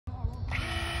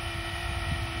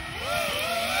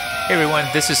Hey everyone,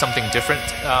 this is something different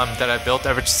that I built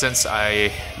ever since I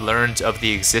learned of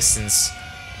the existence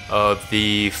of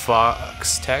the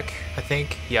Foxtech, I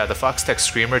think. Yeah, the Foxtech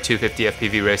Screamer 250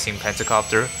 FPV Racing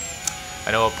Pentacopter.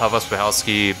 I know Paweł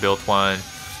Spychalski built one.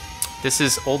 This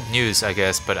is old news, I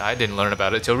guess, but I didn't learn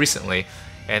about it till recently.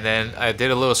 And then I did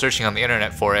a little searching on the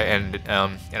internet for it, and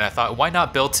I thought, why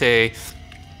not build a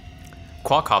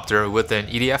quadcopter with an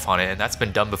EDF on it? And that's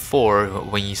been done before.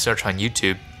 When you search on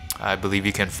YouTube, I believe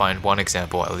you can find one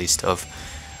example at least of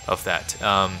that.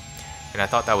 And I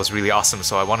thought that was really awesome,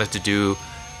 so I wanted to do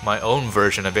my own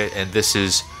version of it, and this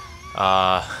is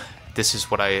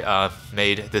what I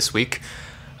made this week.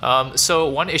 So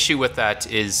one issue with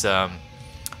that is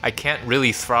I can't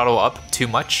really throttle up too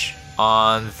much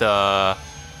on the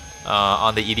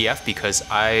EDF because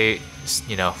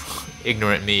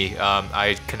ignorant me,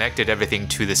 I connected everything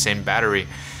to the same battery,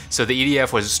 so the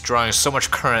EDF was drawing so much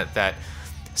current that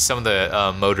some of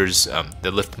the motors, the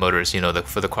lift motors,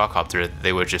 for the quadcopter,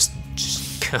 they would just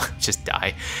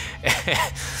die,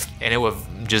 and it would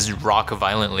just rock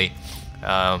violently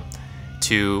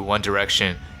to one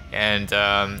direction, and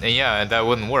that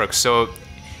wouldn't work. So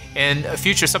in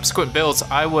future subsequent builds,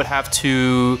 I would have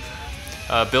to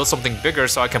build something bigger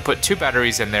so I can put two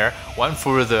batteries in there, one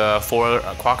for the 4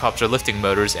 quadcopter lifting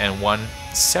motors and one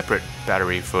separate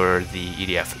battery for the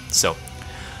EDF. So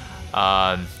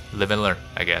live and learn,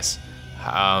 I guess.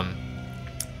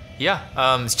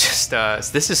 It's just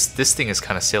this thing is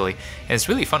kind of silly, and it's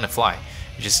really fun to fly.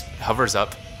 It just hovers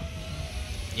up,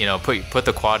 put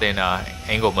the quad in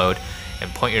angle mode and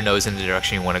point your nose in the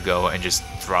direction you want to go, and just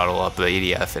throttle up the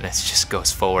EDF, and it just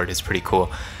goes forward. It's pretty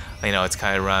cool. It's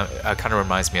kind of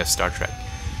reminds me of Star Trek.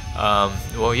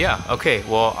 Okay.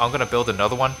 Well, I'm gonna build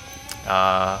another one,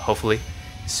 hopefully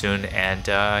soon, and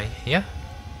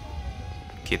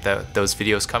keep those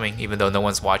videos coming. Even though no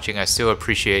one's watching, I still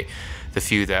appreciate the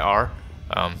few that are.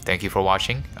 Thank you for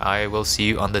watching. I will see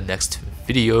you on the next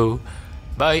video.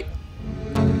 Bye.